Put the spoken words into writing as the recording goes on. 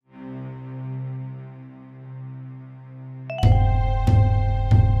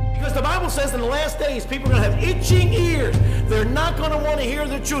Because the Bible says in the last days, people are going to have itching ears. They're not going to want to hear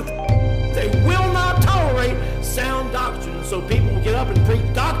the truth. They will not tolerate sound doctrine. So people will get up and preach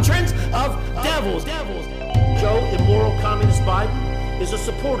doctrines of devils. Joe, immoral communist Biden, is a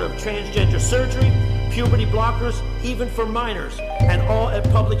supporter of transgender surgery, puberty blockers, even for minors, and all at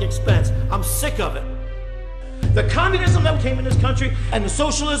public expense. I'm sick of it. The communism that came in this country and the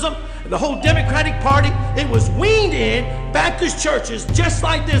socialism, and the whole Democratic Party, it was weaned in Baptist churches just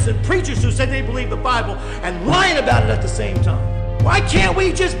like this and preachers who said they believe the Bible and lying about it at the same time. Why can't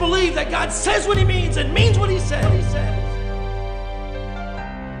we just believe that God says what he means and means what he says?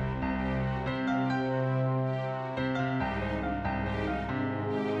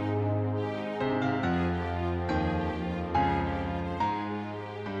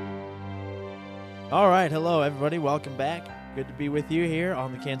 All right, hello everybody, welcome back. Good to be with you here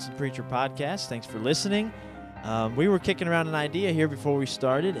on the Canceled Preacher podcast. Thanks for listening. We were kicking around an idea here before we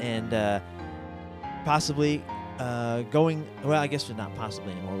started, and possibly going, well, I guess it's not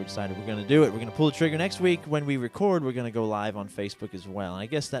possibly anymore. We decided we're going to do it. We're going to pull the trigger next week. When we record, we're going to go live on Facebook as well. And I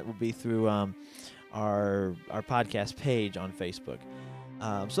guess that will be through our podcast page on Facebook.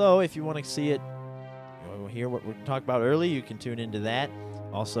 So if you want to see it, hear what we're talking about early, you can tune into that.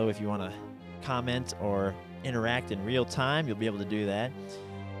 Also, if you want to comment or interact in real time, you'll be able to do that.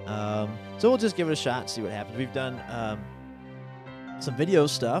 So we'll just give it a shot, see what happens. We've done some video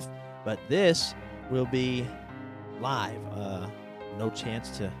stuff, but this will be live. No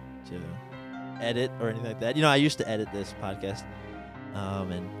chance to edit or anything like that. You know, I used to edit this podcast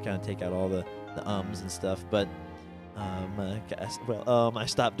and kind of take out all the ums and stuff, but I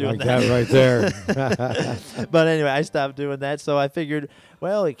stopped doing like that. Right there. But anyway, I stopped doing that, so I figured,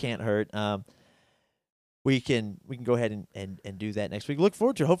 well, it can't hurt. We can go ahead and do that next week. Look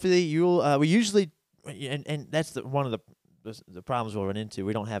forward to it. Hopefully you'll. We usually, and that's one of the problems we'll run into.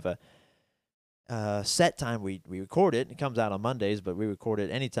 We don't have a set time we record it. It comes out on Mondays, but we record it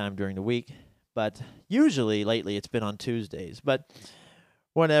anytime during the week. But usually lately it's been on Tuesdays. But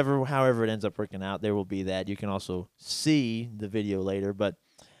however it ends up working out, there will be that. You can also see the video later, but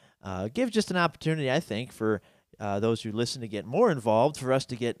give just an opportunity, I think, for those who listen to get more involved, for us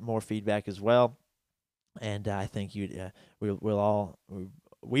to get more feedback as well. And I think we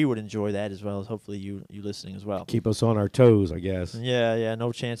would enjoy that, as well as hopefully you listening as well. Keep us on our toes, I guess. Yeah,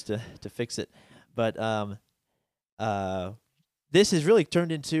 no chance to fix it. But this has really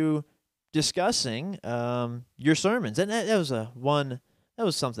turned into discussing your sermons, and that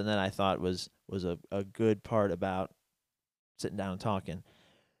was something that I thought was a good part about sitting down and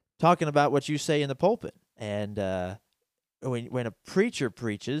talking about what you say in the pulpit. And when a preacher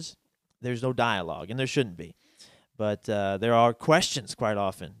preaches, there's no dialogue, and there shouldn't be. But there are questions quite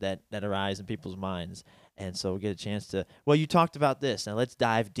often that arise in people's minds. And so we get a chance to, well, you talked about this. Now let's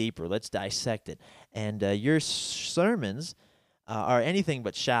dive deeper. Let's dissect it. And your sermons are anything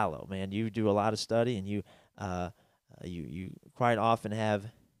but shallow, man. You do a lot of study, and you quite often have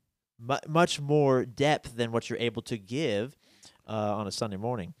much more depth than what you're able to give on a Sunday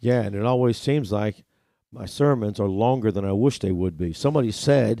morning. Yeah, and it always seems like my sermons are longer than I wish they would be. Somebody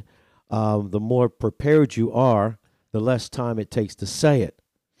said, the more prepared you are, the less time it takes to say it.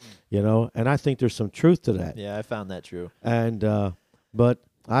 You know, and I think there's some truth to that. Yeah, I found that true. And but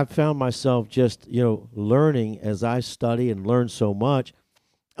I've found myself just, learning as I study and learn so much.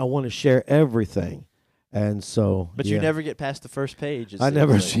 I want to share everything. And so, but you never get past the first page. I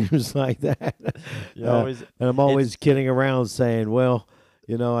never seems like that. And I'm always kidding around saying, well,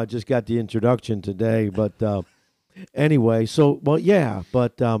 I just got the introduction today. But anyway,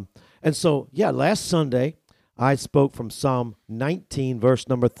 last Sunday I spoke from Psalm 19, verse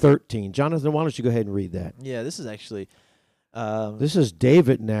number 13. Jonathan, why don't you go ahead and read that? Yeah, this is actually... this is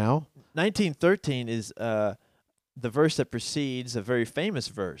David now. 19:13 is the verse that precedes a very famous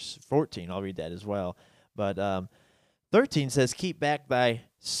verse. 14, I'll read that as well. But 13 says, "Keep back thy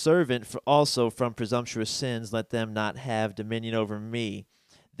servant also from presumptuous sins. Let them not have dominion over me.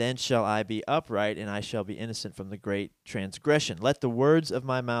 Then shall I be upright, and I shall be innocent from the great transgression. Let the words of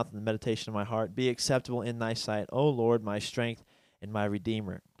my mouth and the meditation of my heart be acceptable in thy sight, O Lord, my strength and my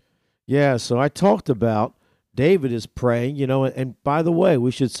Redeemer." Yeah, so I talked about David is praying, and by the way,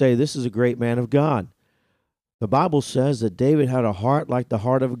 we should say this is a great man of God. The Bible says that David had a heart like the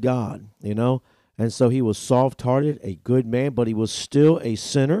heart of God, and so he was soft-hearted, a good man, but he was still a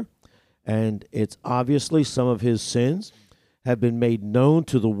sinner, and it's obviously some of his sins have been made known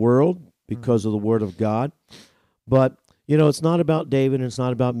to the world because of the Word of God. But, it's not about David, and it's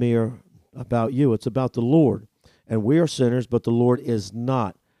not about me or about you. It's about the Lord. And we are sinners, but the Lord is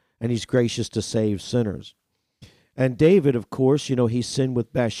not, and he's gracious to save sinners. And David, of course, he sinned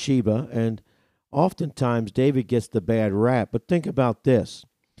with Bathsheba, and oftentimes David gets the bad rap. But think about this.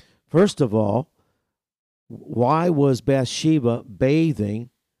 First of all, why was Bathsheba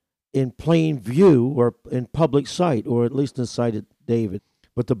bathing in plain view or in public sight, or at least in sight of David?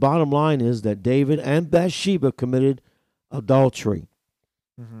 But the bottom line is that David and Bathsheba committed adultery.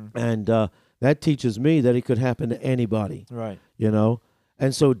 Mm-hmm. And that teaches me that it could happen to anybody. Right.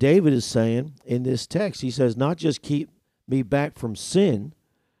 And so David is saying in this text, he says, not just keep me back from sin,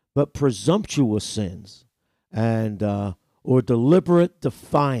 but presumptuous sins and or deliberate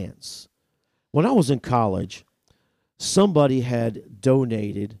defiance. When I was in college, somebody had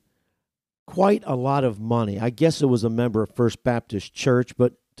donated quite a lot of money. I guess it was a member of First Baptist Church,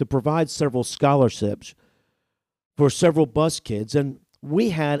 but to provide several scholarships for several bus kids. And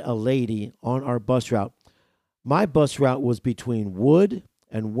we had a lady on our bus route. My bus route was between Wood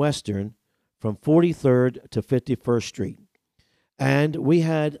and Western from 43rd to 51st Street. And we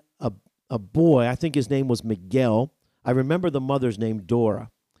had a boy, I think his name was Miguel. I remember the mother's name,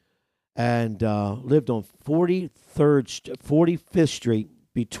 Dora, and lived on 45th Street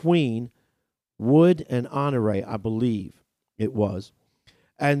between Wood and Honore, I believe it was.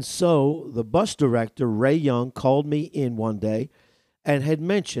 And so the bus director, Ray Young, called me in one day and had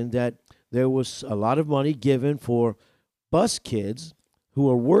mentioned that there was a lot of money given for bus kids who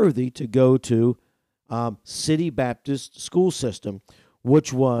are worthy to go to City Baptist School System,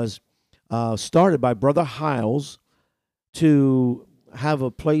 which was started by Brother Hiles to have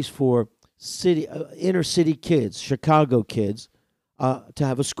a place for inner city kids, Chicago kids, to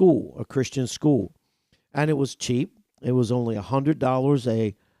have a school, a Christian school. And it was cheap. It was only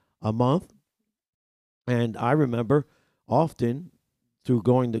 $100 a month. And I remember often through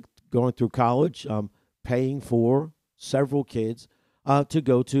going through college, paying for several kids to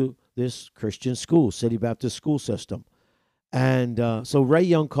go to this Christian school, City Baptist School System. And so Ray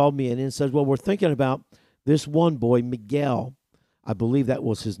Young called me in and said, well, we're thinking about this one boy, Miguel, I believe that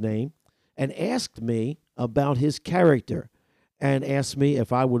was his name, and asked me about his character and asked me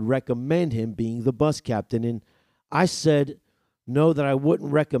if I would recommend him being the bus captain. And I said, no, that I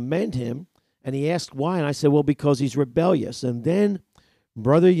wouldn't recommend him. And he asked why, and I said, well, because he's rebellious. And then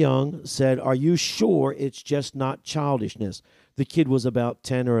Brother Young said, are you sure it's just not childishness? The kid was about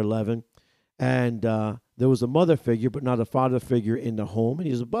 10 or 11, and there was a mother figure, but not a father figure in the home, and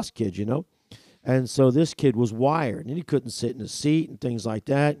he was a bus kid, And so this kid was wired, and he couldn't sit in a seat and things like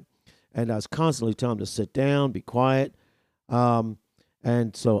that. And I was constantly telling him to sit down, be quiet. And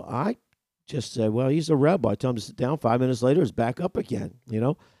so I just said, well, he's a rebel. I tell him to sit down. 5 minutes later, he's back up again,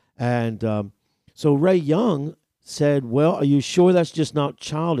 And so Ray Young said, well, are you sure that's just not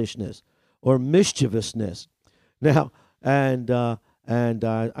childishness or mischievousness? Now, and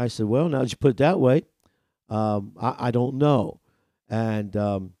I said, well, now that you put it that way, I don't know.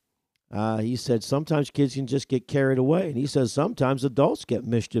 And he said, sometimes kids can just get carried away. And he says, sometimes adults get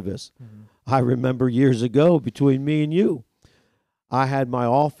mischievous. Mm-hmm. I remember years ago, between me and you, I had my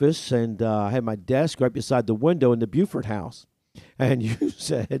office and I had my desk right beside the window in the Buford house. And you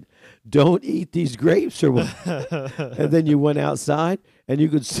said, don't eat these grapes or what? And then you went outside and you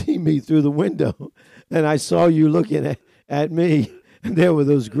could see me through the window. And I saw you looking at me. And there were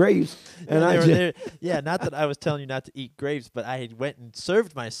those grapes. And not that I was telling you not to eat grapes, but I had went and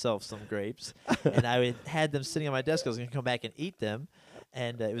served myself some grapes. And I had them sitting on my desk. I was going to come back and eat them.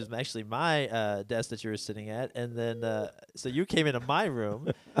 And it was actually my desk that you were sitting at. And then, so you came into my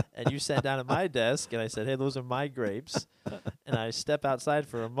room, and you sat down at my desk, and I said, hey, those are my grapes. And I step outside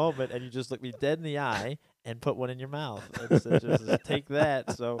for a moment, and you just looked me dead in the eye and put one in your mouth. And said, just take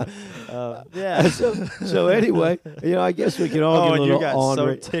that. So, yeah. So anyway, I guess we can all get a little you got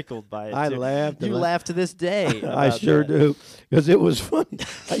ornery. so tickled by it, I too. laughed. You laugh to this day. I sure do, because it was funny.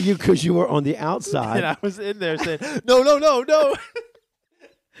 Because you were on the outside. And I was in there saying, no.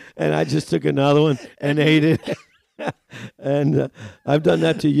 And I just took another one and ate it. And I've done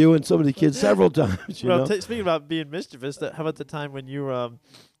that to you and some of the kids several times. Well, speaking about being mischievous, how about the time when you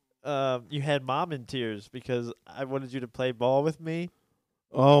you had Mom in tears because I wanted you to play ball with me?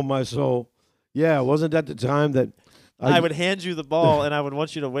 Oh, my soul. Yeah, wasn't that the time that I would hand you the ball and I would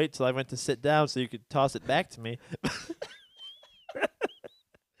want you to wait till I went to sit down so you could toss it back to me?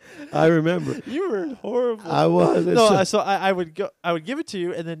 I remember. You were horrible. I was. No, so I would give it to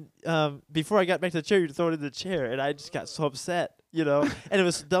you, and then before I got back to the chair, you'd throw it in the chair, and I just got so upset, and it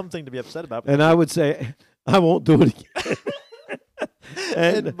was a dumb thing to be upset about. And I would say, I won't do it again.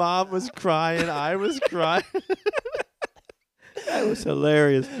 and Mom was crying. I was crying. That was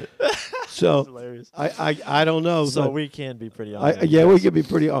hilarious. So hilarious. I don't know. So but we can be pretty honest. yeah, we can be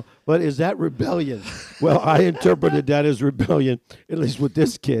pretty off. But is that rebellion? Well, I interpreted that as rebellion, at least with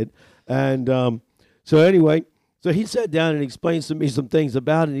this kid. And so anyway, so he sat down and explained to me some things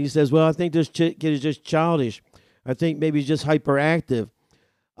about it. And he says, well, I think this kid is just childish. I think maybe he's just hyperactive.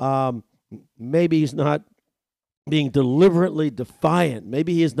 Maybe he's not being deliberately defiant.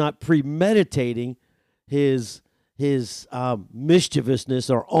 Maybe he is not premeditating his mischievousness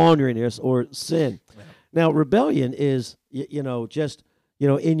or orneriness or sin. Yeah. Now, rebellion is, just,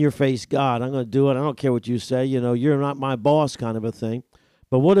 in your face, God, I'm going to do it. I don't care what you say. You're not my boss kind of a thing.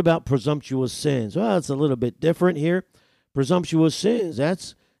 But what about presumptuous sins? Well, it's a little bit different here. Presumptuous sins,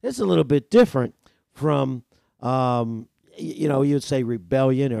 it's a little bit different from, you'd say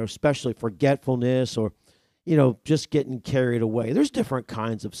rebellion or especially forgetfulness or, just getting carried away. There's different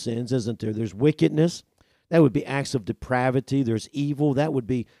kinds of sins, isn't there? There's wickedness. That would be acts of depravity. There's evil. That would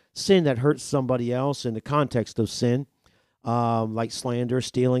be sin that hurts somebody else in the context of sin, like slander,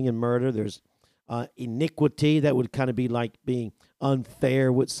 stealing, and murder. There's iniquity. That would kind of be like being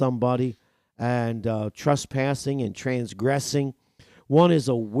unfair with somebody, and trespassing and transgressing. One is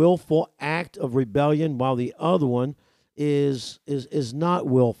a willful act of rebellion, while the other one is not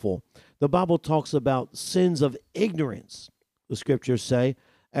willful. The Bible talks about sins of ignorance, the scriptures say,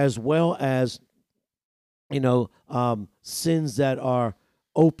 as well as sins that are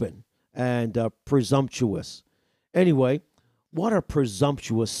open and presumptuous. Anyway, what are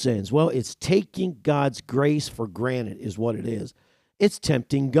presumptuous sins? Well, it's taking God's grace for granted is what it is. It's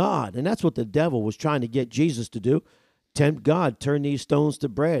tempting God, and that's what the devil was trying to get Jesus to do. Tempt God, turn these stones to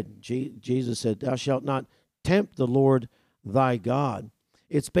bread. Jesus said, thou shalt not tempt the Lord thy God.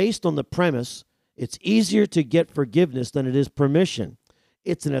 It's based on the premise, it's easier to get forgiveness than it is permission.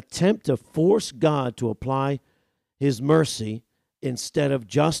 It's an attempt to force God to apply his mercy instead of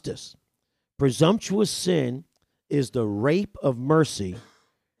justice. Presumptuous sin is the rape of mercy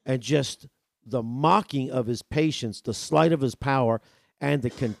and just the mocking of his patience, the slight of his power, and the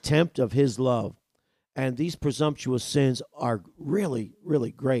contempt of his love. And these presumptuous sins are really,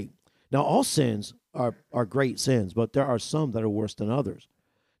 really great. Now, all sins are great sins, but there are some that are worse than others.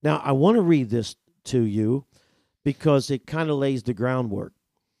 Now, I want to read this to you because it kind of lays the groundwork.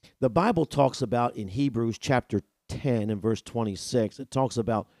 The Bible talks about in Hebrews chapter 10 and verse 26, it talks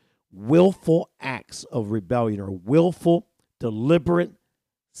about willful acts of rebellion or willful, deliberate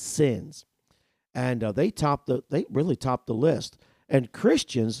sins. And they really top the list. And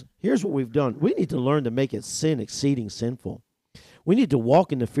Christians, here's what we've done. We need to learn to make it sin exceeding sinful. We need to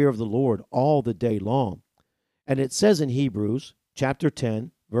walk in the fear of the Lord all the day long. And it says in Hebrews chapter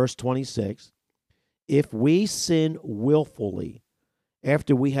 10, verse 26, if we sin willfully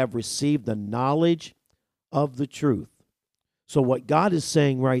after we have received the knowledge of the truth. So what God is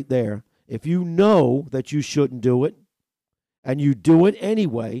saying right there, if you know that you shouldn't do it, and you do it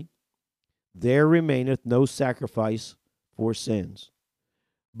anyway, there remaineth no sacrifice for sins,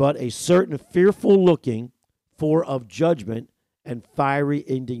 but a certain fearful looking for of judgment and fiery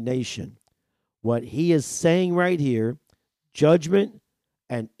indignation. What he is saying right here, judgment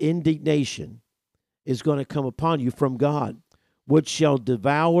and indignation is going to come upon you from God, which shall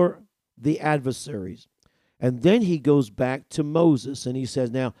devour the adversaries. And then he goes back to Moses and he says,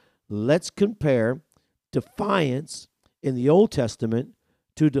 now let's compare defiance in the Old Testament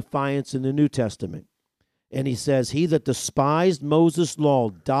to defiance in the New Testament. And he says, he that despised Moses' law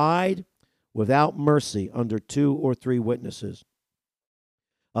died without mercy under 2 or 3 witnesses.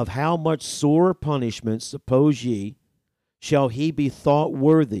 Of how much sorer punishment, suppose ye, shall he be thought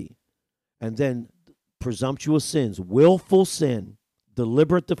worthy? And then presumptuous sins, willful sin,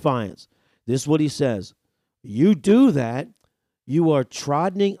 deliberate defiance. This is what he says. You do that, you are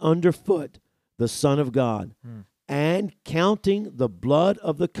troddening underfoot the Son of God, and counting the blood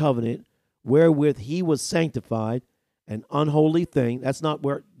of the covenant wherewith he was sanctified, an unholy thing. That's not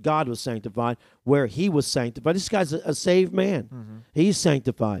where God was sanctified, where he was sanctified. This guy's a saved man. Mm-hmm. He's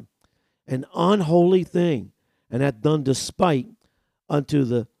sanctified. An unholy thing, and that done despite unto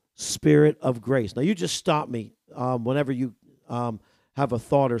the Spirit of grace. Now, you just stop me whenever you have a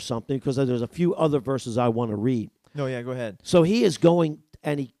thought or something, because there's a few other verses I want to read. No, yeah, go ahead. So he is going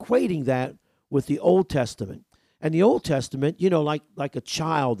and equating that with the Old Testament. And the Old Testament, like a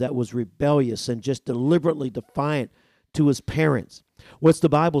child that was rebellious and just deliberately defiant to his parents. What's the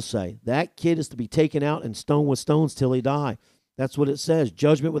Bible say? That kid is to be taken out and stoned with stones till he die. That's what it says,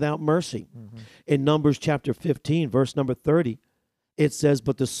 judgment without mercy. Mm-hmm. In Numbers chapter 15, verse number 30, it says,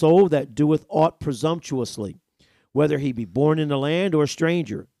 but the soul that doeth aught presumptuously, whether he be born in the land or a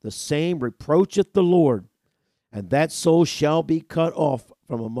stranger, the same reproacheth the Lord, and that soul shall be cut off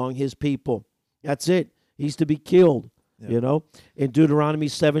from among his people. That's it. He's to be killed, you know. In Deuteronomy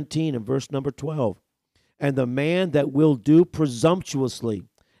 17 and verse number 12. And the man that will do presumptuously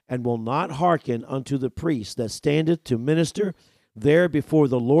and will not hearken unto the priest that standeth to minister there before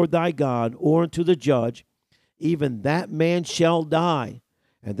the Lord thy God, or unto the judge, even that man shall die,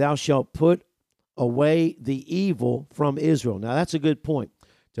 and thou shalt put away the evil from Israel. Now, that's a good point,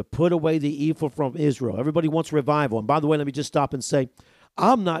 to put away the evil from Israel. Everybody wants revival. And by the way, let me just stop and say,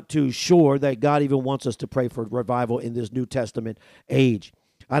 I'm not too sure that God even wants us to pray for revival in this New Testament age.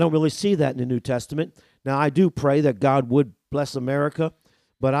 I don't really see that in the New Testament. Now, I do pray that God would bless America,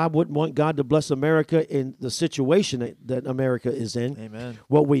 but I wouldn't want God to bless America in the situation that America is in. Amen.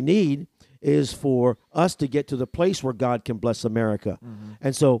 What we need is for us to get to the place where God can bless America. Mm-hmm.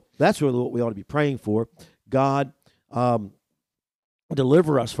 And so that's really what we ought to be praying for. God,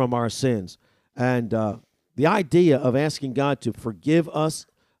 deliver us from our sins. And the idea of asking God to forgive us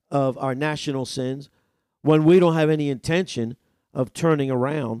of our national sins when we don't have any intention of turning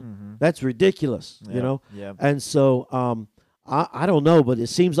around, that's ridiculous, you know? Yeah. And so I don't know, but it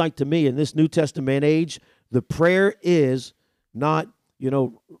seems like to me in this New Testament age, the prayer is not,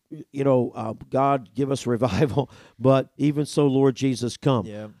 God, give us revival, but even so, Lord Jesus, come.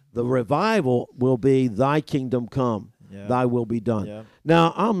 Yeah. The revival will be thy kingdom come, thy will be done. Yeah.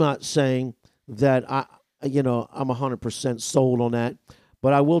 Now, I'm not saying that I'm 100% sold on that,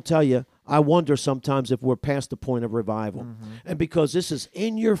 but I will tell you, I wonder sometimes if we're past the point of revival. And because this is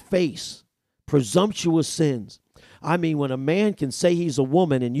in your face, presumptuous sins. I mean, when a man can say he's a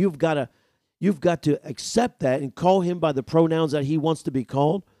woman and you've got to accept that and call him by the pronouns that he wants to be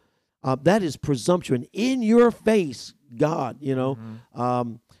called, that is presumption. In your face, God,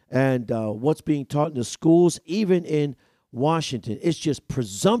 and what's being taught in the schools, even in Washington, it's just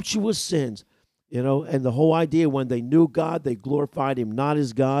presumptuous sins, and the whole idea when they knew God, they glorified him not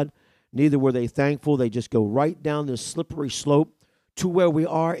as God, neither were they thankful. They just go right down this slippery slope to where we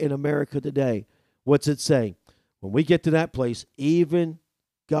are in America today. What's it say? When we get to that place, even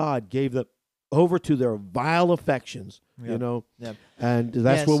God gave them over to their vile affections, and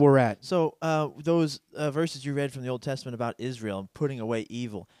that's where we're at. So those verses you read from the Old Testament about Israel and putting away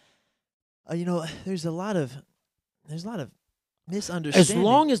evil, there's a lot of misunderstanding. As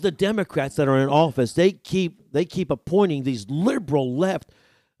long as the Democrats that are in office, they keep appointing these liberal left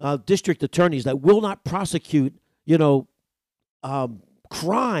district attorneys that will not prosecute,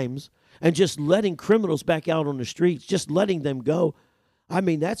 crimes and just letting criminals back out on the streets, just letting them go. I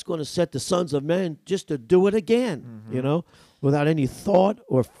mean, that's going to set the sons of men just to do it again, without any thought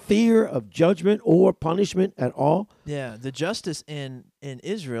or fear of judgment or punishment at all. Yeah, the justice in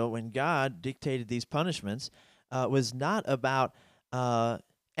Israel, when God dictated these punishments, was not about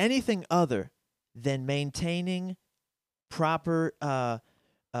anything other than maintaining proper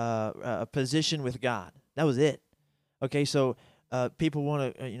position with God. That was it. Okay, so people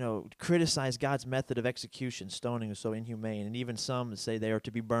want to, criticize God's method of execution. Stoning is so inhumane, and even some say they are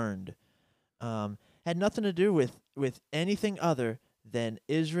to be burned. Had nothing to do with anything other than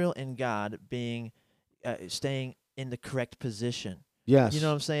Israel and God being staying in the correct position. Yes, you know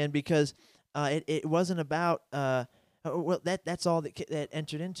what I'm saying? Because it wasn't about that's all that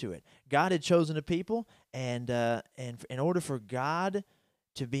entered into it. God had chosen a people, and in order for God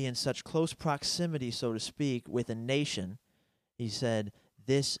to be in such close proximity, so to speak, with a nation, he said,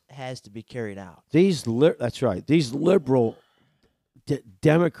 this has to be carried out. That's right. These liberal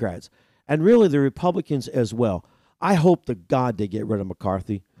Democrats, and really the Republicans as well, I hope to God they get rid of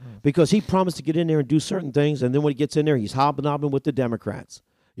McCarthy, because he promised to get in there and do certain things, and then when he gets in there, he's hobnobbing with the Democrats.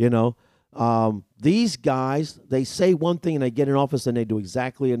 These guys, they say one thing and they get in office and they do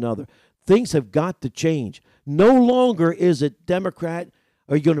exactly another. Things have got to change. No longer is it Democrat,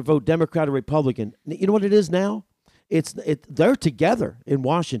 are you going to vote Democrat or Republican? You know what it is now? They're together in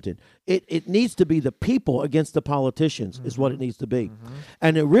Washington. It needs to be the people against the politicians is what it needs to be.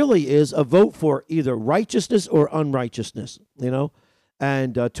 And it really is a vote for either righteousness or unrighteousness,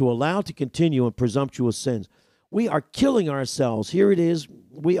 and to allow to continue in presumptuous sins. We are killing ourselves. Here it is.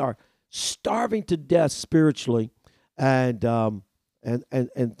 We are starving to death spiritually, and then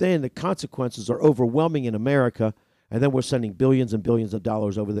the consequences are overwhelming in America. And then we're sending billions and billions of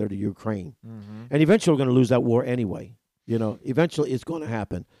dollars over there to Ukraine. And eventually we're going to lose that war anyway. Eventually it's going to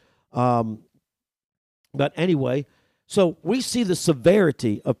happen. But anyway, so we see the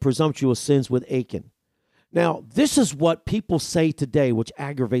severity of presumptuous sins with Achan. Now, this is what people say today, which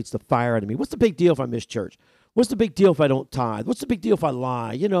aggravates the fire out of me. What's the big deal if I miss church? What's the big deal if I don't tithe? What's the big deal if I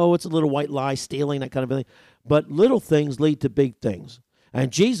lie? It's a little white lie, stealing, that kind of thing. But little things lead to big things. And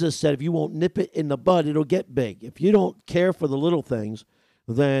Jesus said, if you won't nip it in the bud, it'll get big. If you don't care for the little things,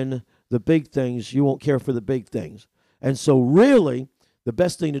 then the big things, you won't care for the big things. And so really, the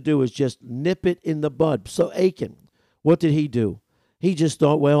best thing to do is just nip it in the bud. So Achan, what did he do? He just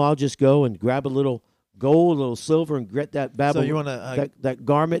thought, well, I'll just go and grab a little gold, a little silver, and get that So you want to that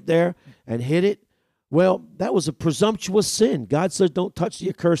garment there and hit it. Well, that was a presumptuous sin. God says, don't touch the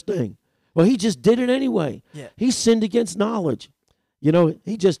accursed thing. Well, he just did it anyway. Yeah. He sinned against knowledge. You know,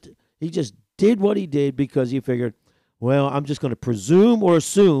 he just did what he did because he figured, well, I'm just going to presume or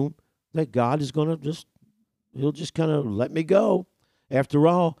assume that God is going to he'll just kind of let me go. After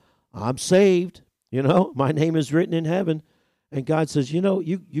all, I'm saved. You know, my name is written in heaven. And God says, you know,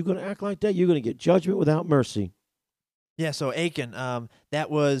 you're going to act like that, you're going to get judgment without mercy. Yeah, so Achan,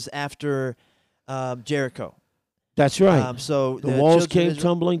 that was after Jericho. That's right. So the walls children of came Israel,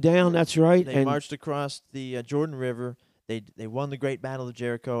 tumbling down. That's right. They and marched across the Jordan River. They won the great battle of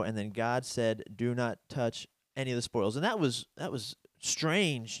Jericho, and then God said, "Do not touch any of the spoils." And that was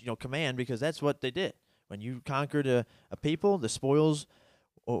strange, command, because that's what they did. When you conquered a people, the spoils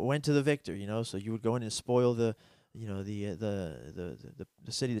went to the victor. So you would go in and spoil the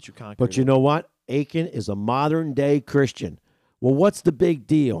city that you conquered. But you know what? Achan is a modern-day Christian. Well, what's the big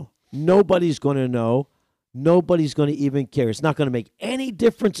deal? Nobody's going to know. Nobody's going to even care. It's not going to make any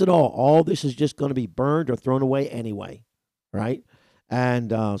difference at all. All this is just going to be burned or thrown away anyway, right?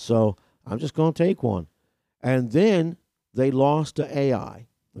 And so I'm just going to take one. And then they lost to Ai.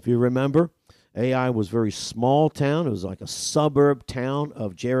 If you remember, Ai was a very small town. It was like a suburb town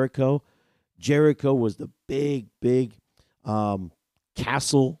of Jericho. Jericho was the big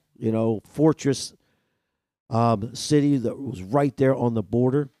castle, fortress city that was right there on the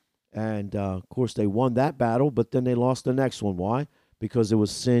border. And, of course, they won that battle, but then they lost the next one. Why? Because there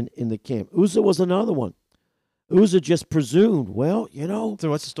was sin in the camp. Uzzah was another one. Uzzah just presumed, well, So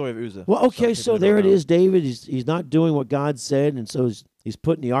what's the story of Uzzah? Well, okay, so there it is, David. He's not doing what God said, and so he's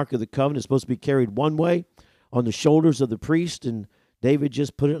putting the Ark of the Covenant. It's supposed to be carried one way on the shoulders of the priest, and David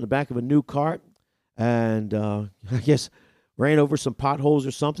just put it in the back of a new cart and, I guess, ran over some potholes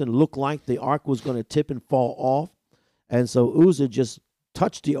or something. It looked like the Ark was going to tip and fall off, and so Uzzah just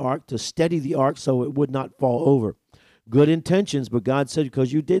touched the Ark to steady the Ark so it would not fall over. Good intentions, but God said,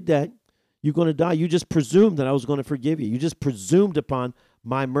 because you did that, you're going to die. You just presumed that I was going to forgive you. You just presumed upon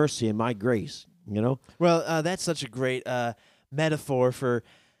my mercy and my grace, Well, that's such a great metaphor for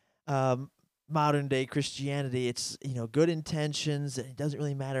modern-day Christianity. It's, good intentions. It doesn't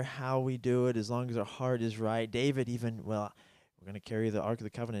really matter how we do it as long as our heart is right. David even, we're going to carry the Ark of the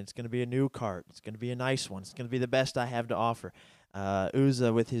Covenant. It's going to be a new cart. It's going to be a nice one. It's going to be the best I have to offer.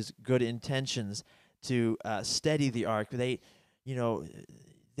 Uzzah, with his good intentions to steady the Ark, they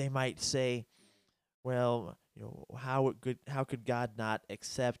might say, well, how could God not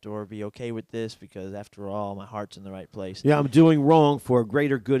accept or be okay with this? Because after all, my heart's in the right place. Yeah, I'm doing wrong for a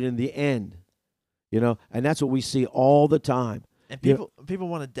greater good in the end, and that's what we see all the time. And people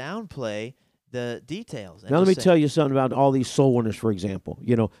want to downplay the details. Now, let me tell you something about all these soul winners, for example.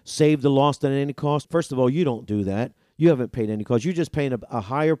 Save the lost at any cost. First of all, you don't do that. You haven't paid any cost. You're just paying a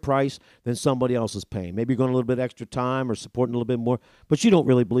higher price than somebody else is paying. Maybe you're going a little bit extra time or supporting a little bit more, but you don't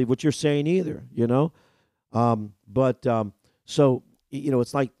really believe what you're saying either, So,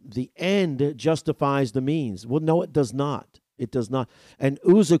 it's like the end justifies the means. Well, no, it does not. It does not. And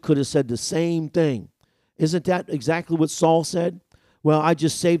Uzzah could have said the same thing. Isn't that exactly what Saul said? Well, I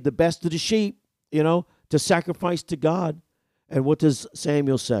just saved the best of the sheep, to sacrifice to God. And what does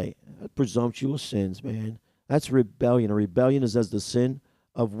Samuel say? Presumptuous sins, man. That's rebellion. A rebellion is as the sin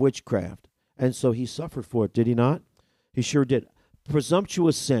of witchcraft. And so he suffered for it, did he not? He sure did.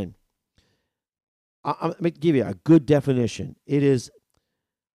 Presumptuous sin. Let me give you a good definition.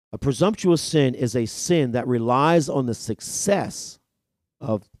 A presumptuous sin is a sin that relies on the success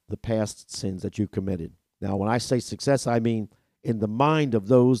of the past sins that you committed. Now, when I say success, I mean in the mind of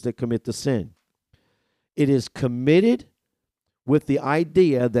those that commit the sin. It is committed with the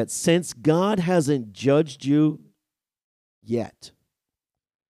idea that since God hasn't judged you yet,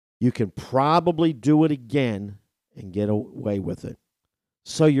 you can probably do it again and get away with it.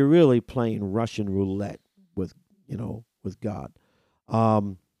 So you're really playing Russian roulette with God.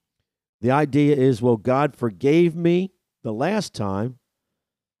 The idea is, well, God forgave me the last time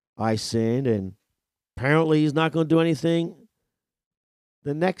I sinned, and apparently he's not going to do anything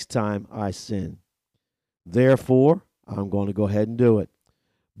the next time I sin. Therefore, I'm going to go ahead and do it.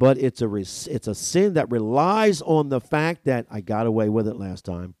 But it's a sin that relies on the fact that I got away with it last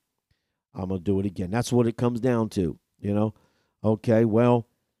time. I'm going to do it again. That's what it comes down to, Okay, well,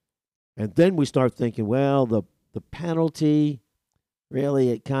 and then we start thinking, well, the penalty,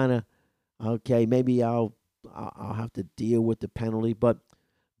 really, it kind of, okay, maybe I'll have to deal with the penalty. But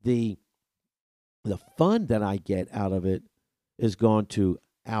the fun that I get out of it is going to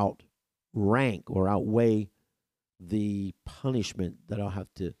outrank or outweigh the punishment that I'll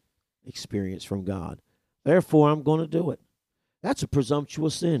have to experience from God. Therefore, I'm going to do it. That's a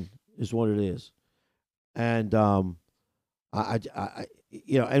presumptuous sin, is what it is. And another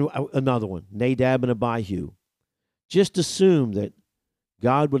one, Nadab and Abihu, just assume that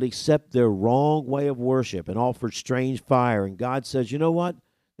God would accept their wrong way of worship and offered strange fire. And God says, you know what?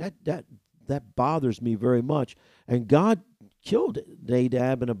 That bothers me very much. And God killed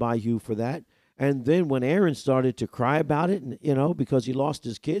Nadab and Abihu for that. And then when Aaron started to cry about it, and because he lost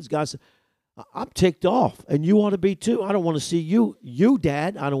his kids, God said, I'm ticked off, and you ought to be too. I don't want to see you,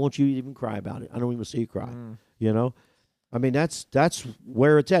 Dad. I don't want you to even cry about it. I don't even see you cry. I mean, that's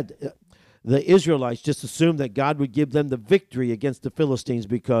where it's at. The Israelites just assumed that God would give them the victory against the Philistines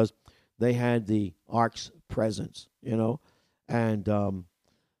because they had the ark's presence, and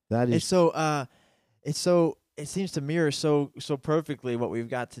that is it seems to mirror so perfectly what we've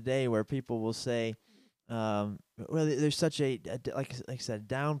got today, where people will say, well, there's such a like I said,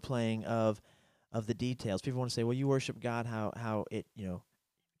 downplaying of the details. People want to say, well, you worship God how it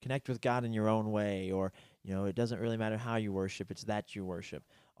connect with God in your own way, or it doesn't really matter how you worship, it's that you worship.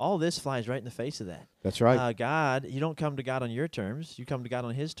 All this flies right in the face of that. That's right. God, you don't come to God on your terms, you come to God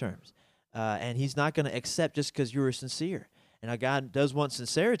on His terms, and He's not going to accept just because you were sincere. And now God does want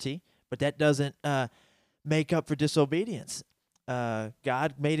sincerity, but that doesn't make up for disobedience.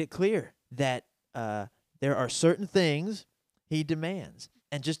 God made it clear that there are certain things He demands.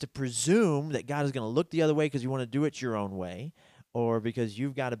 And just to presume that God is going to look the other way because you want to do it your own way, or because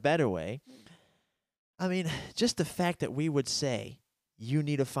you've got a better way. I mean, just the fact that we would say you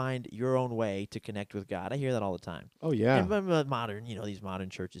need to find your own way to connect with God. I hear that all the time. Oh, yeah. And modern, these modern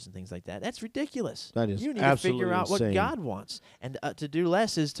churches and things like that. That's ridiculous. That is you need absolutely to figure out insane. what God wants. And to do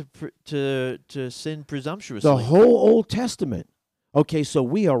less is to sin presumptuously. The whole Old Testament. Okay, so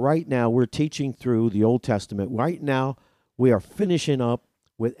we're teaching through the Old Testament. Right now, we are finishing up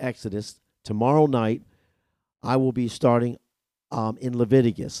with Exodus. Tomorrow night, I will be starting in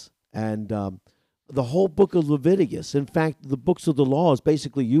Leviticus. And the whole book of Leviticus, in fact, the books of the law is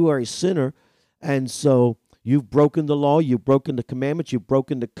basically you are a sinner, and so you've broken the law, you've broken the commandments, you've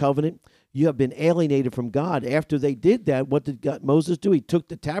broken the covenant, you have been alienated from God. After they did that, what did Moses do? He took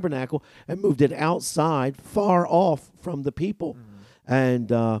the tabernacle and moved it outside, far off from the people. Mm-hmm.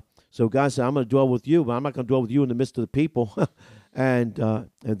 And so God said, I'm going to dwell with you, but I'm not going to dwell with you in the midst of the people. And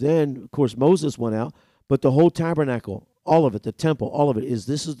then, of course, Moses went out, but the whole tabernacle, all of it, the temple, all of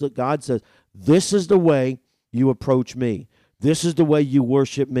it God says, this is the way you approach me. This is the way you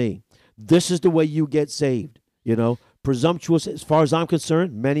worship me. This is the way you get saved. Presumptuous, as far as I'm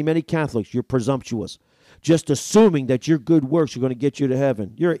concerned, many Catholics, you're presumptuous. Just assuming that your good works are going to get you to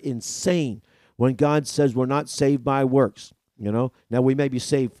heaven. You're insane when God says we're not saved by works. Now we may be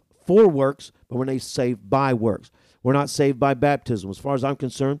saved for works, but we're not saved by works. We're not saved by baptism. As far as I'm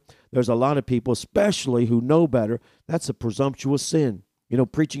concerned, there's a lot of people, especially who know better, that's a presumptuous sin.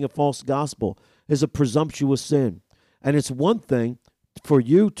 Preaching a false gospel is a presumptuous sin. And it's one thing for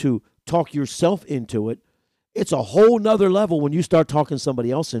you to talk yourself into it. It's a whole nother level when you start talking somebody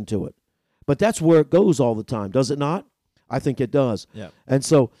else into it. But that's where it goes all the time, does it not? I think it does. Yeah. And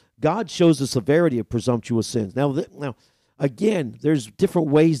so God shows the severity of presumptuous sins. Now, again, there's different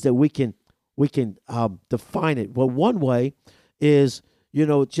ways that we can define it. Well, one way is,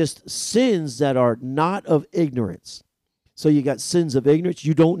 just sins that are not of ignorance. So you got sins of ignorance,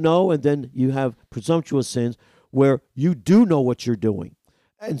 you don't know, and then you have presumptuous sins where you do know what you're doing.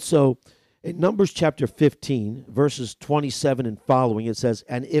 And so in Numbers chapter 15, verses 27 and following, it says,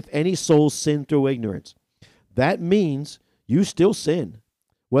 and if any soul sin through ignorance, that means you still sin.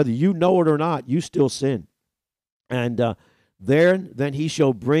 Whether you know it or not, you still sin. And then he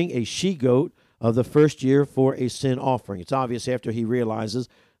shall bring a she-goat of the first year for a sin offering. It's obvious after he realizes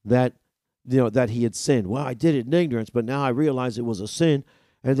that that he had sinned. Well, I did it in ignorance, but now I realize it was a sin,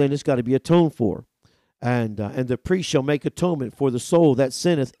 and then it's got to be atoned for. And the priest shall make atonement for the soul that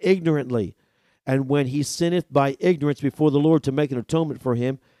sinneth ignorantly. And when he sinneth by ignorance before the Lord to make an atonement for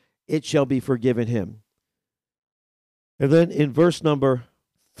him, it shall be forgiven him. And then in verse number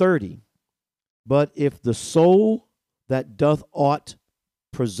 30, but if the soul that doth ought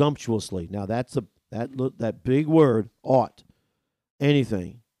presumptuously, now that's that big word, ought,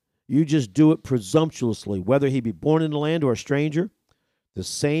 anything. You just do it presumptuously, whether he be born in the land or a stranger. The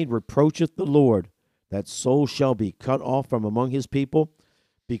same reproacheth the Lord. That soul shall be cut off from among his people,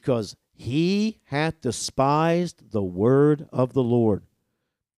 because he hath despised the word of the Lord.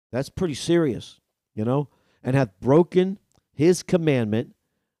 That's pretty serious, and hath broken his commandment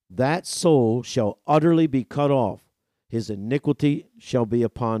that soul shall utterly be cut off. His iniquity shall be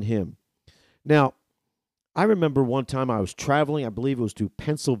upon him. Now, I remember one time I was traveling, I believe it was to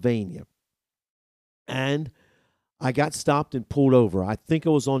Pennsylvania, and I got stopped and pulled over. I think I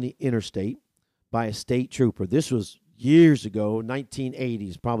was on the interstate by a state trooper. This was years ago,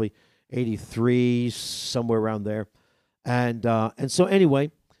 1980s, probably 83, somewhere around there. And so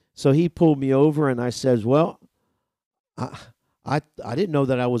anyway, so he pulled me over, and I says, well, I didn't know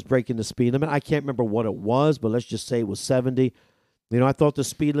that I was breaking the speed limit. I can't remember what it was, but let's just say it was 70. You know, I thought the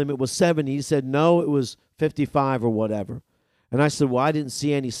speed limit was 70. He said, no, it was 55 or whatever. And I said, well, I didn't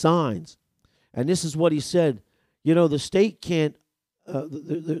see any signs. And this is what he said. You know, the state can't,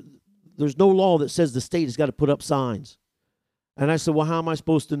 there's no law that says the state has got to put up signs. And I said, well, how am I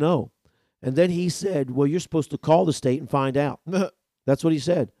supposed to know? And then he said, well, you're supposed to call the state and find out. That's what he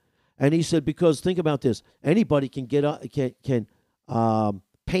said. And he said, because think about this. Anybody can get up, can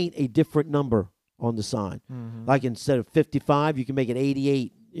paint a different number on the sign. Mm-hmm. Like instead of 55, you can make it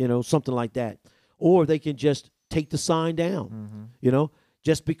 88, you know, something like that. Or they can just take the sign down, mm-hmm. you know,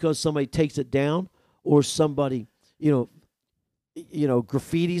 just because somebody takes it down or somebody, you know,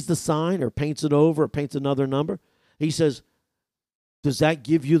 graffitis the sign or paints it over or paints another number. He says, does that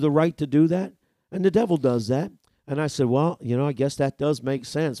give you the right to do that? And the devil does that. And I said, well, you know, I guess that does make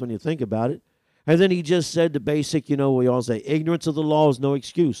sense when you think about it. And then he just said the basic, you know, we all say, ignorance of the law is no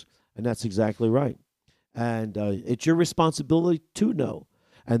excuse. And that's exactly right. And it's your responsibility to know.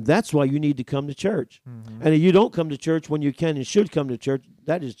 And that's why you need to come to church. Mm-hmm. And if you don't come to church when you can and should come to church,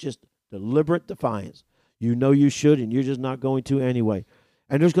 that is just deliberate defiance. You know you should, and you're just not going to anyway.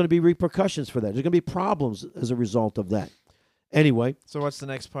 And there's going to be repercussions for that. There's going to be problems as a result of that. Anyway. So what's the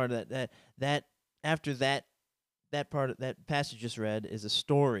next part of that after that part of that passage you just read is a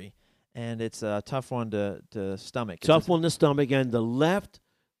story, and it's a tough one to stomach. Tough one to stomach, and the left,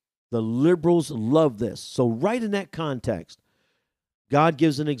 the liberals love this. So right in that context, God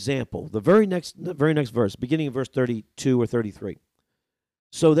gives an example. The very next verse, beginning of verse 32 or 33.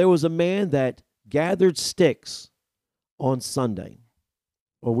 So there was a man that gathered sticks on Sunday,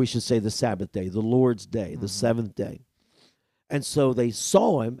 or we should say the Sabbath day, the Lord's day, the seventh day. And so they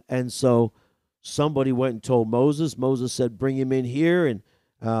saw him, and so somebody went and told Moses. Moses said, bring him in here.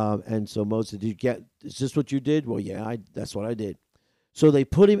 And so Moses said, is this what you did? Well, yeah, that's what I did. So they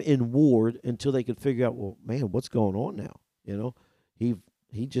put him in ward until they could figure out, well, man, what's going on now? You know,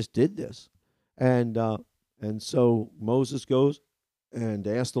 he just did this. And so Moses goes and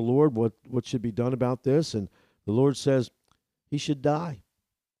asks the Lord what should be done about this. And the Lord says, he should die.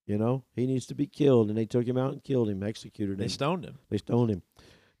 You know, he needs to be killed. And they took him out and killed him, executed him. They stoned him. They stoned him.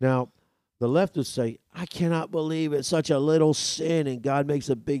 Now, the leftists say, I cannot believe it's such a little sin, and God makes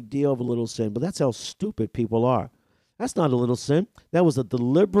a big deal of a little sin. But that's how stupid people are. That's not a little sin. That was a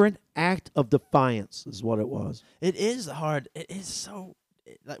deliberate act of defiance is what it was. It is hard. It is so...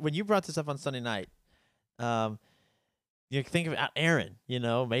 Like when you brought this up on Sunday night, you think of Aaron, you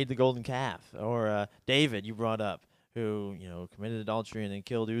know, made the golden calf. Or David, you brought up, who, you know, committed adultery and then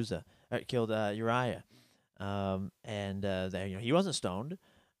killed Uriah. He wasn't stoned.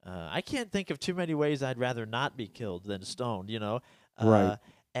 I can't think of too many ways I'd rather not be killed than stoned, you know. Right.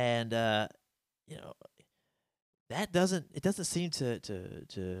 And you know, that doesn't seem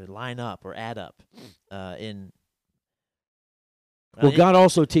to line up or add up in. Well, God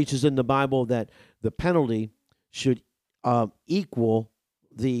also teaches in the Bible that the penalty should equal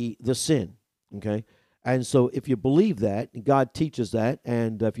the sin. Okay. And so if you believe that, God teaches that,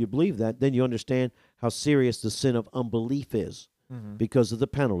 and if you believe that, then you understand how serious the sin of unbelief is. Mm-hmm. Because of the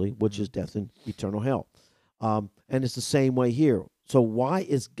penalty, which is death and eternal hell. And it's the same way here. So why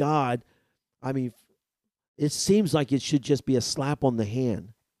is God, I mean, it seems like it should just be a slap on the hand.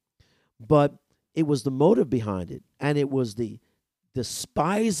 But it was the motive behind it, and it was the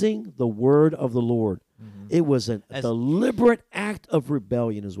despising the word of the Lord. Mm-hmm. It was a deliberate act of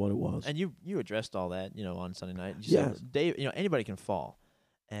rebellion is what it was. And you addressed all that, you know, on Sunday night. Yes. Said, Dave, you know, anybody can fall.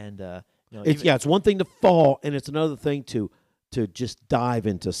 And, you know, it's one thing to fall, and it's another thing to just dive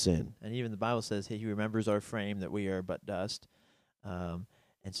into sin. And even the Bible says he remembers our frame, that we are but dust. And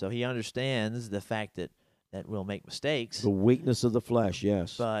so he understands the fact that we'll make mistakes. The weakness of the flesh,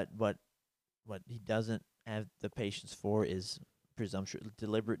 yes. But what he doesn't have the patience for is presumptuous,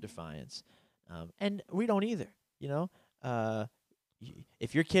 deliberate defiance. And we don't either, you know.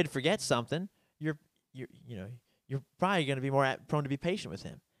 If your kid forgets something, you're probably going to be more prone to be patient with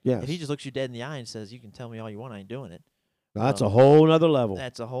him. Yes. If he just looks you dead in the eye and says, you can tell me all you want, I ain't doing it. That's a whole nother level.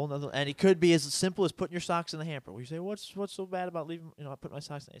 That's a whole nother, and it could be as simple as putting your socks in the hamper. Where you say, "What's so bad about leaving? You know, I put my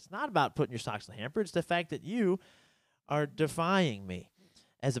socks in." It's not about putting your socks in the hamper. It's the fact that you are defying me,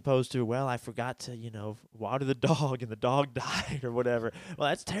 as opposed to, well, I forgot to, water the dog and the dog died or whatever. Well,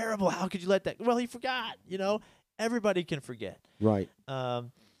 that's terrible. How could you let that? Well, he forgot. Everybody can forget. Right.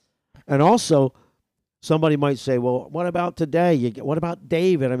 Um, And also, somebody might say, well, what about today? What about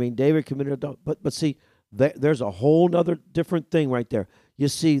David? I mean, David committed adultery. But see, there's a whole other different thing right there. You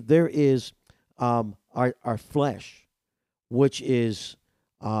see, there is our flesh, which is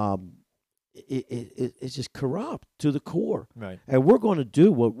it's just corrupt to the core. Right. And we're going to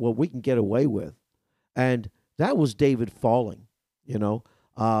do what we can get away with. And that was David falling,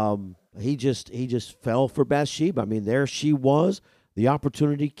 He just fell for Bathsheba. I mean, there she was. The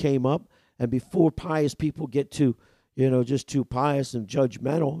opportunity came up. And before pious people get to, just too pious and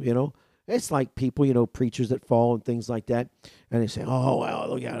judgmental, it's like people, preachers that fall and things like that. And they say, oh, well,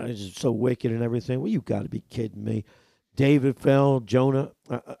 look at it. It's just so wicked and everything. Well, you got to be kidding me. David fell. Jonah,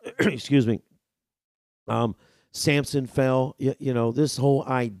 excuse me. Samson fell. This whole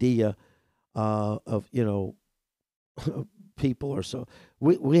idea of, people are so.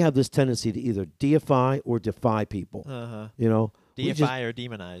 We have this tendency to either deify or defy people. Deify or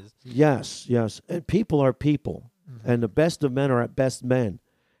demonize. Yes. And people are people. Mm-hmm. And the best of men are at best men.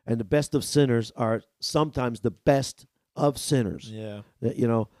 And the best of sinners are sometimes the best of sinners. Yeah.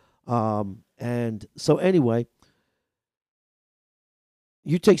 And so anyway,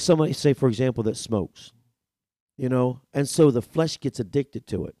 you take somebody, say, for example, that smokes, and so the flesh gets addicted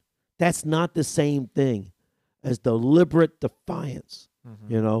to it. That's not the same thing as deliberate defiance,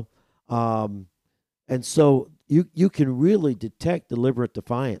 Mm-hmm. And so you can really detect deliberate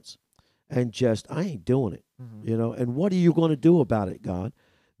defiance and just, I ain't doing it, Mm-hmm. And what are you going to do about it, God?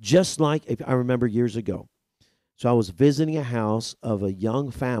 Just like, if I remember years ago, so I was visiting a house of a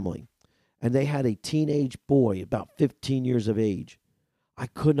young family, and they had a teenage boy about 15 years of age. I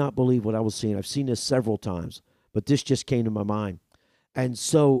could not believe what I was seeing. I've seen this several times, but this just came to my mind. And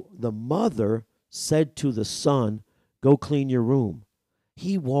so the mother said to the son, go clean your room.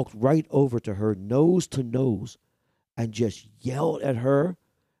 He walked right over to her, nose to nose, and just yelled at her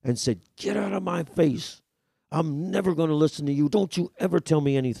and said, get out of my face. I'm never going to listen to you. Don't you ever tell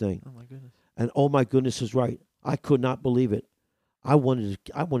me anything. Oh, my goodness. And oh, my goodness is right. I could not believe it. I wanted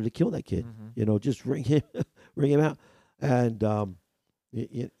to kill that kid, Mm-hmm. Just ring him out. And,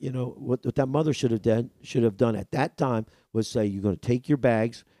 what that mother should have done at that time was say, you're going to take your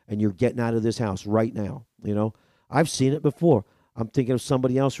bags and you're getting out of this house right now. I've seen it before. I'm thinking of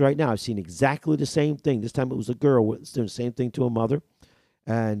somebody else right now. I've seen exactly the same thing. This time it was a girl doing the same thing to a mother.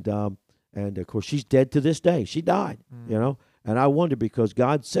 And of course she's dead to this day. She died, and I wonder, because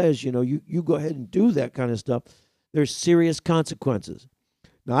God says, you go ahead and do that kind of stuff. There's serious consequences.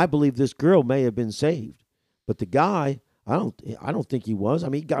 Now, I believe this girl may have been saved, but the guy, I don't think he was. I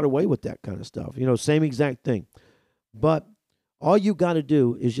mean, he got away with that kind of stuff. Same exact thing. But all you got to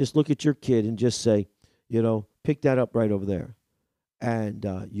do is just look at your kid and just say, pick that up right over there, and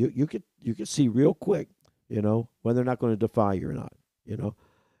you could see real quick, whether they're not going to defy you or not.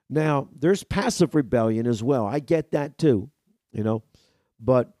 Now there's passive rebellion as well. I get that too,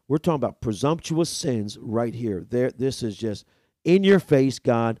 but we're talking about presumptuous sins right here. This is just in your face,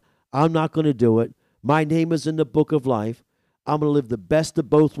 God. I'm not going to do it. My name is in the book of life. I'm going to live the best of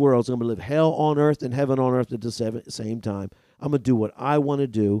both worlds. I'm going to live hell on earth and heaven on earth at the same time. I'm going to do what I want to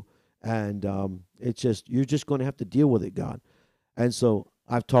do, and you're just going to have to deal with it, God. And so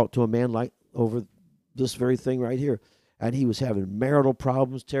I've talked to a man like over this very thing right here, and he was having marital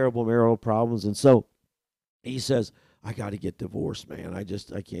problems, terrible marital problems, and so he says, I got to get divorced, man. I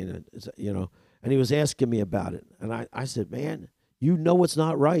can't, And he was asking me about it, and I said, man, it's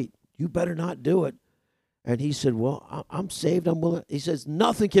not right. You better not do it. And he said, well, I'm saved. I'm willing. He says,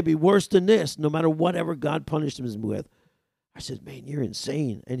 nothing can be worse than this, no matter whatever God punished him with. I said, man, you're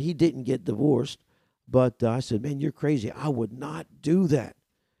insane. And he didn't get divorced. But I said, man, you're crazy. I would not do that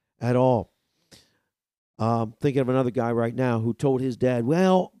at all. Thinking of another guy right now who told his dad,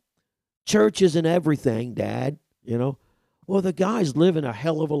 well, church isn't everything, Dad. Well, the guy's living a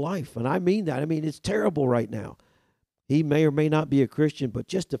hell of a life. And I mean that. I mean, it's terrible right now. He may or may not be a Christian, but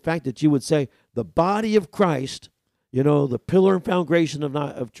just the fact that you would say the body of Christ, the pillar and foundation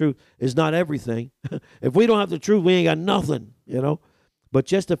of truth is not everything. If we don't have the truth, we ain't got nothing, But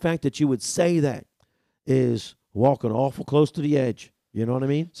just the fact that you would say that is walking awful close to the edge. You know what I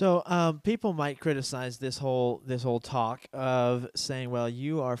mean? So people might criticize this whole talk of saying, well,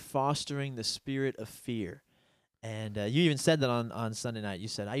 you are fostering the spirit of fear. And you even said that on Sunday night. You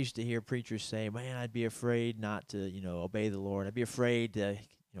said, I used to hear preachers say, man, I'd be afraid not to, obey the Lord. I'd be afraid to,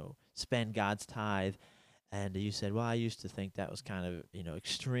 spend God's tithe. And you said, well, I used to think that was kind of,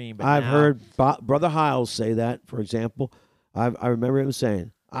 extreme. But I've heard Brother Hiles say that, for example. I remember him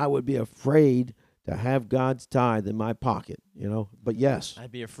saying, I would be afraid to have God's tithe in my pocket, But yes,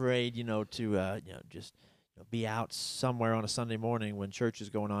 I'd be afraid, to just be out somewhere on a Sunday morning when church is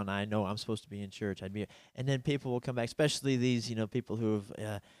going on. I know I'm supposed to be in church. And then people will come back, especially these, people who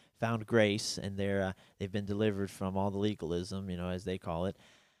have found grace and they've been delivered from all the legalism, as they call it.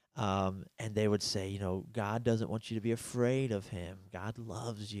 And they would say, God doesn't want you to be afraid of him. God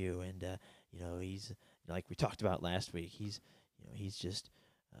loves you, and he's like we talked about last week. He's just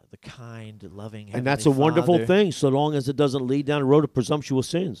the kind, loving Heavenly and that's a wonderful Father. thing, so long as it doesn't lead down the road of presumptuous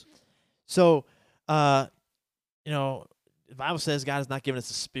sins. So, the Bible says God has not given us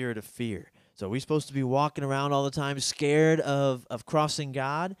a spirit of fear. So we're supposed to be walking around all the time scared of crossing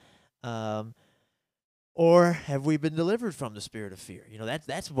God, or have we been delivered from the spirit of fear?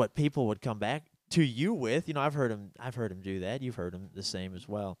 That's what people would come back to you with. I've heard him do that. You've heard him the same as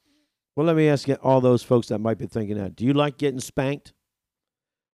well. Well, let me ask you, all those folks that might be thinking that, do you like getting spanked?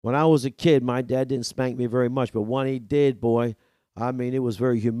 When I was a kid, my dad didn't spank me very much, but when he did, boy, I mean, it was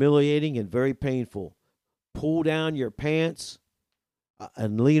very humiliating and very painful. Pull down your pants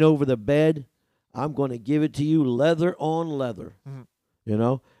and lean over the bed. I'm going to give it to you leather on leather,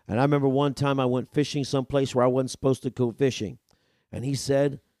 And I remember one time I went fishing someplace where I wasn't supposed to go fishing. And he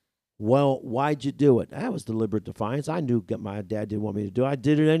said, well, why'd you do it? That was deliberate defiance. I knew my dad didn't want me to do it. I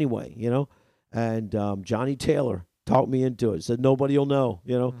did it anyway, And Johnny Taylor talked me into it. Said, nobody will know,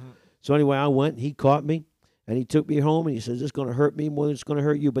 So anyway, I went, and he caught me, and he took me home, and he says, it's going to hurt me more than it's going to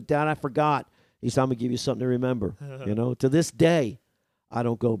hurt you. But, Dad, I forgot. He said, I'm going to give you something to remember. To this day, I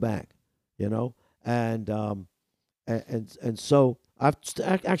don't go back, And so I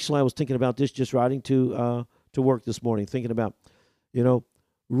was thinking about this just riding to work this morning, thinking about,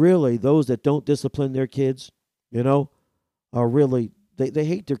 really those that don't discipline their kids, are really, they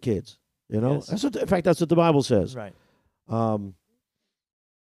hate their kids, Yes. In fact, that's what the Bible says. Right.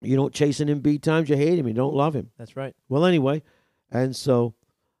 You don't chasten him beat times, you hate him, you don't love him. That's right. Well, anyway, and so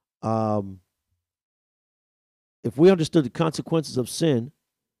if we understood the consequences of sin,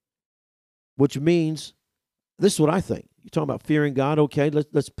 which means, this is what I think. You're talking about fearing God, okay,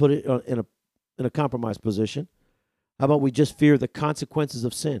 let's put it in a compromised position. How about we just fear the consequences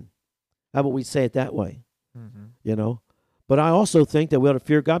of sin? How about we say it that way? Mm-hmm. But I also think that we ought to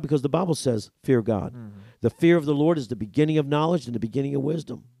fear God because the Bible says fear God. Mm-hmm. The fear of the Lord is the beginning of knowledge and the beginning of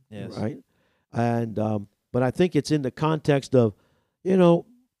wisdom. Yes. Right? And but I think it's in the context of,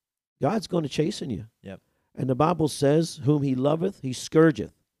 God's going to chasten you. Yep. And the Bible says, whom he loveth, he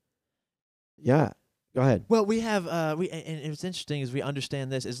scourgeth. Yeah. Go ahead. Well, we have and it's interesting as we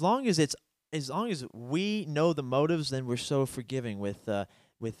understand this. As long as we know the motives, then we're so forgiving with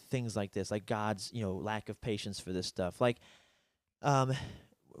things like this, like God's lack of patience for this stuff. Like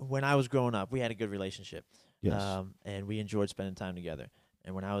when I was growing up, we had a good relationship. Yes. And we enjoyed spending time together.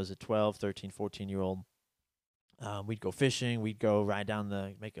 And when I was a 12, 13, 14-year-old, we'd go fishing, we'd go ride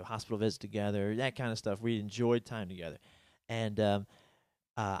down make a hospital visit together, that kind of stuff. We enjoyed time together. And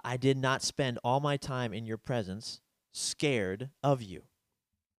I did not spend all my time in your presence scared of you.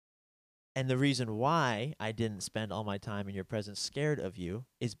 And the reason why I didn't spend all my time in your presence scared of you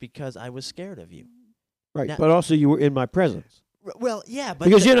is because I was scared of you. Right. Now, but also you were in my presence. Well, yeah, but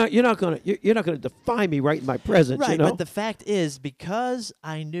because you're not going to defy me right in my presence, right, but the fact is, because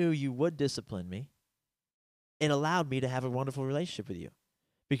I knew you would discipline me, it allowed me to have a wonderful relationship with you.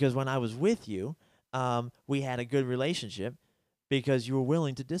 Because when I was with you, we had a good relationship because you were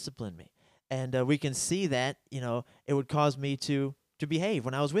willing to discipline me. And we can see that, it would cause me to behave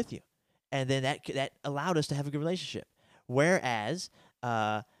when I was with you. And then that allowed us to have a good relationship. Whereas,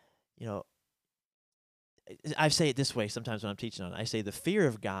 I say it this way sometimes when I'm teaching on it. I say the fear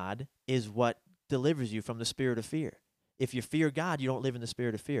of God is what delivers you from the spirit of fear. If you fear God, you don't live in the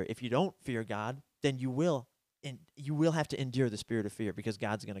spirit of fear. If you don't fear God, then you will have to endure the spirit of fear because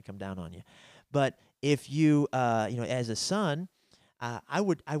God's going to come down on you. But if you, as a son, I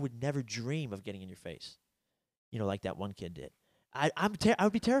would never dream of getting in your face, like that one kid did. I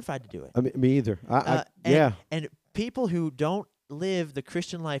would be terrified to do it. I mean, me either. And people who don't live the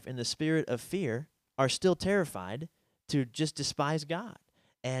Christian life in the spirit of fear are still terrified to just despise God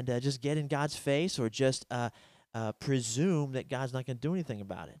and just get in God's face or just presume that God's not going to do anything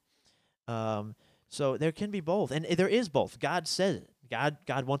about it. So there can be both, and there is both. God says it.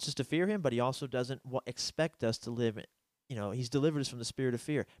 God wants us to fear Him, but He also doesn't expect us to live. He's delivered us from the spirit of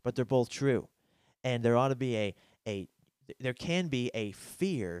fear, but they're both true, and there ought to be there can be a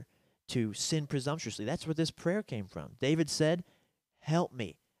fear to sin presumptuously. That's where this prayer came from. David said, "Help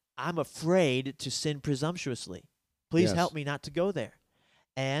me. I'm afraid to sin presumptuously. Please help me not to go there."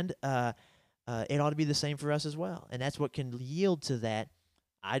 And it ought to be the same for us as well. And that's what can yield to that.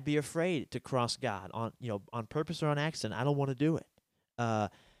 I'd be afraid to cross God on purpose or on accident. I don't want to do it. I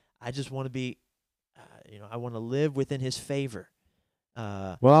just want to be, I want to live within His favor.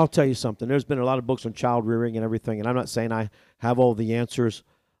 Well, I'll tell you something. There's been a lot of books on child rearing and everything, and I'm not saying I have all the answers.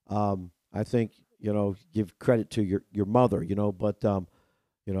 I think, give credit to your mother, but,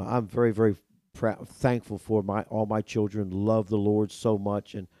 I'm very, very thankful for all my children love the Lord so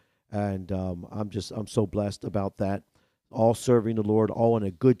much, and I'm so blessed about that. All serving the Lord, all in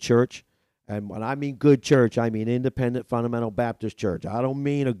a good church. And when I mean good church, I mean independent fundamental Baptist church. I don't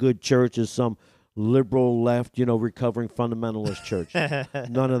mean a good church as some liberal left, recovering fundamentalist church.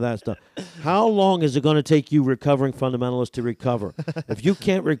 None of that stuff. How long is it going to take you recovering fundamentalists to recover? If you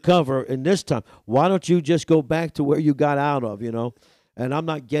can't recover in this time, why don't you just go back to where you got out of, And I'm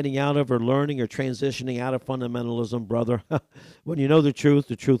not getting out of or learning or transitioning out of fundamentalism, brother. When you know the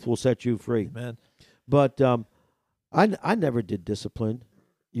truth will set you free. Amen. But I never did discipline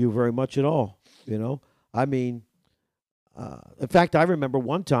you very much at all, I mean, in fact, I remember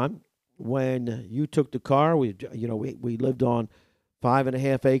one time when you took the car. We lived on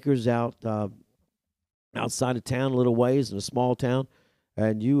 5.5 acres outside of town, a little ways in a small town,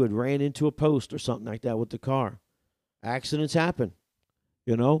 and you had ran into a post or something like that with the car. Accidents happen,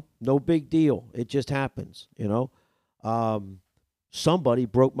 no big deal. It just happens, Somebody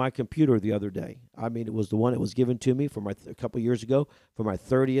broke my computer the other day. I mean, it was the one that was given to me a couple of years ago for my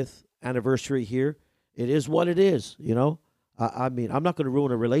 30th anniversary here. It is what it is, I mean, I'm not going to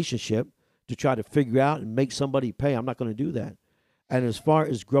ruin a relationship to try to figure out and make somebody pay. I'm not going to do that. And as far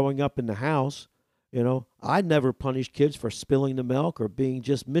as growing up in the house, I never punished kids for spilling the milk or being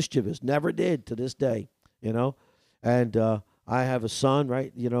just mischievous. Never did to this day, And I have a son,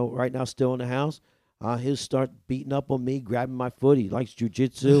 right now still in the house. He'll start beating up on me, grabbing my foot. He likes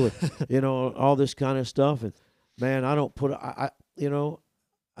jujitsu and, all this kind of stuff. And, man, I don't put I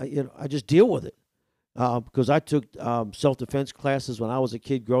just deal with it. Because I took self-defense classes when I was a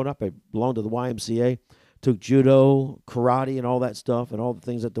kid growing up. I belonged to the YMCA, took judo, karate, and all that stuff, and all the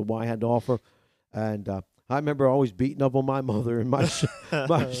things that the Y had to offer. And I remember always beating up on my mother and my sister.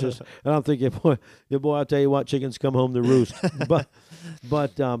 And I'm thinking, boy, I'll tell you what, chickens come home to roost. But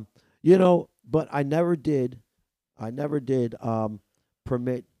I never did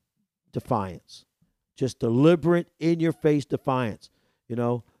permit defiance, just deliberate, in-your-face defiance.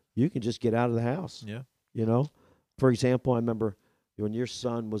 You can just get out of the house. Yeah. For example, I remember when your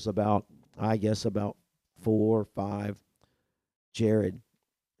son was about 4 or 5, Jared,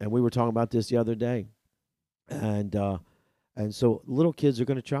 and we were talking about this the other day, and so little kids are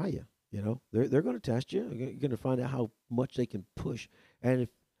going to try you. They're going to test you. You're going to find out how much they can push, and if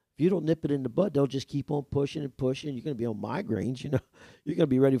you don't nip it in the bud, they'll just keep on pushing and pushing. You're going to be on migraines. You're going to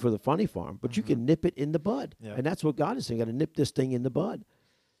be ready for the funny farm, but you can nip it in the bud, and that's what God is saying. You got to nip this thing in the bud.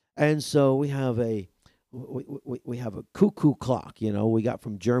 And so we have a cuckoo clock, we got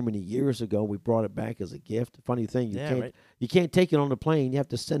from Germany years ago. We brought it back as a gift. Funny thing, you can't take it on the plane. You have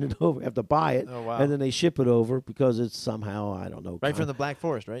to send it over. You have to buy it, and then they ship it over because it's somehow, I don't know. Right from the Black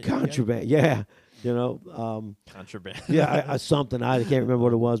Forest, right? Contraband, yeah. Contraband. Yeah, something. I can't remember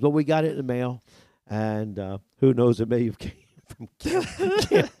what it was, but we got it in the mail, and who knows? It may have came from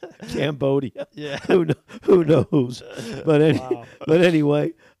Cambodia. Yeah. Who knows? But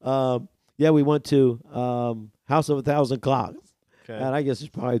anyway, we went to House of 1,000 Clocks. Okay. And I guess there's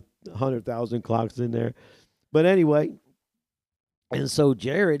probably 100,000 clocks in there. But anyway, and so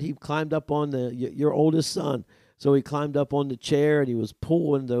Jared, he climbed up on your oldest son. So he climbed up on the chair and he was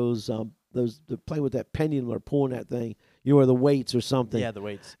pulling those playing with that pendulum or pulling that thing, or the weights or something. Yeah, the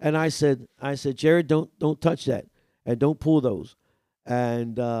weights. And I said, Jared, don't touch that and don't pull those.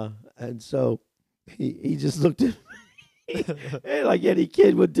 And so he just looked at me like any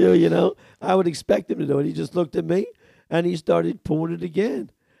kid would do, I would expect him to do it. He just looked at me and he started pulling it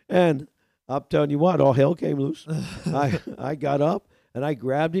again. And I'm telling you what, all hell came loose. I got up and I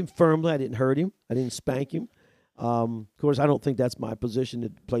grabbed him firmly. I didn't hurt him. I didn't spank him. Of course, I don't think that's my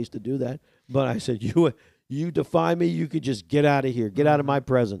place to do that. But I said, you defy me, you could just get out of here. Get out of my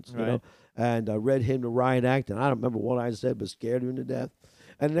presence, And I read him the riot act, and I don't remember what I said, but scared him to death.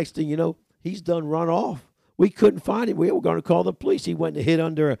 And the next thing you know, he's done run off. We couldn't find him. We were going to call the police. He went and hid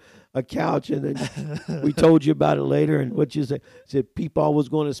under a couch, and then we told you about it later. And what you said Peepaw was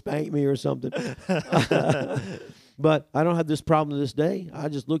going to spank me or something. But I don't have this problem to this day. I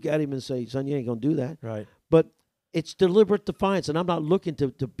just look at him and say, son, you ain't going to do that. Right. But it's deliberate defiance, and I'm not looking to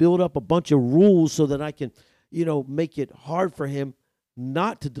build up a bunch of rules so that I can, make it hard for him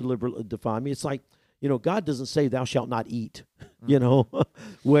not to deliberately defy me. It's like, God doesn't say thou shalt not eat,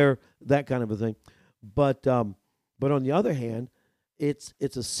 where that kind of a thing. But on the other hand, it's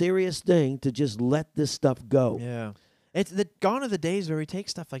a serious thing to just let this stuff go. Yeah. It's gone are the days where we take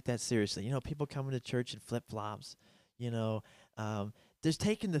stuff like that seriously. You know, people coming to church in flip-flops, just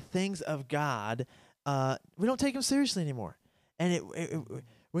taking the things of God. We don't take them seriously anymore. And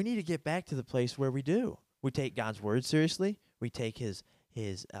we need to get back to the place where we do. We take God's word seriously. We take his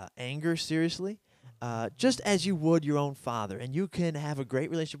anger seriously, just as you would your own father. And you can have a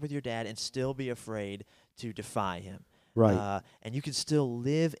great relationship with your dad and still be afraid to defy him. Right. And you can still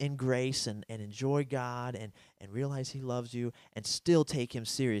live in grace and enjoy God and realize he loves you and still take him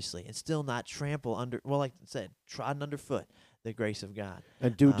seriously and still not trample like I said, trodden underfoot the grace of God.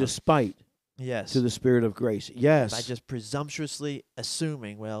 And do despite yes. to the Spirit of grace. Yes. By just presumptuously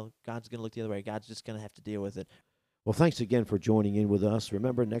assuming, well, God's going to look the other way. God's just going to have to deal with it. Well, thanks again for joining in with us.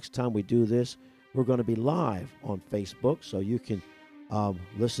 Remember, next time we do this, we're going to be live on Facebook, so you can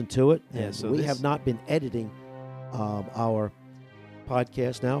listen to it. Yeah, and so we have not been editing our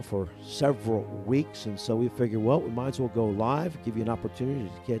podcast now for several weeks, and so we figure, well, we might as well go live, give you an opportunity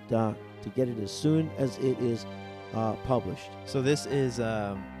to get it as soon as it is published. So this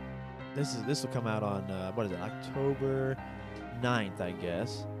will come out on October 9th, I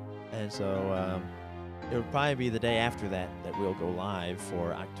guess, and so it'll probably be the day after that we'll go live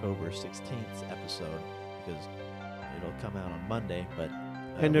for October 16th episode, because it'll come out on Monday, but.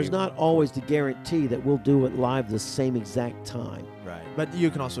 And there's not always the guarantee that we'll do it live the same exact time. Right. But you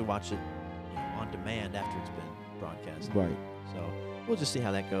can also watch it on demand after it's been broadcast. Right. So we'll just see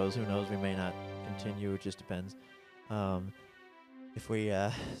how that goes. Who knows? We may not continue. It just depends. If we...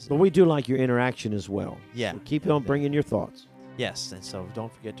 but we do like your interaction as well. Yeah. So keep on bringing your thoughts. Yes. And so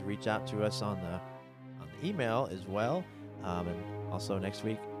don't forget to reach out to us on the email as well. And also next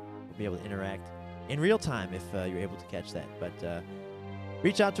week we'll be able to interact in real time if you're able to catch that. But...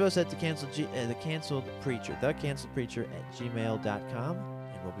 reach out to us at thecancelledpreacher@gmail.com,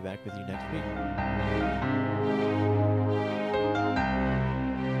 and we'll be back with you next week.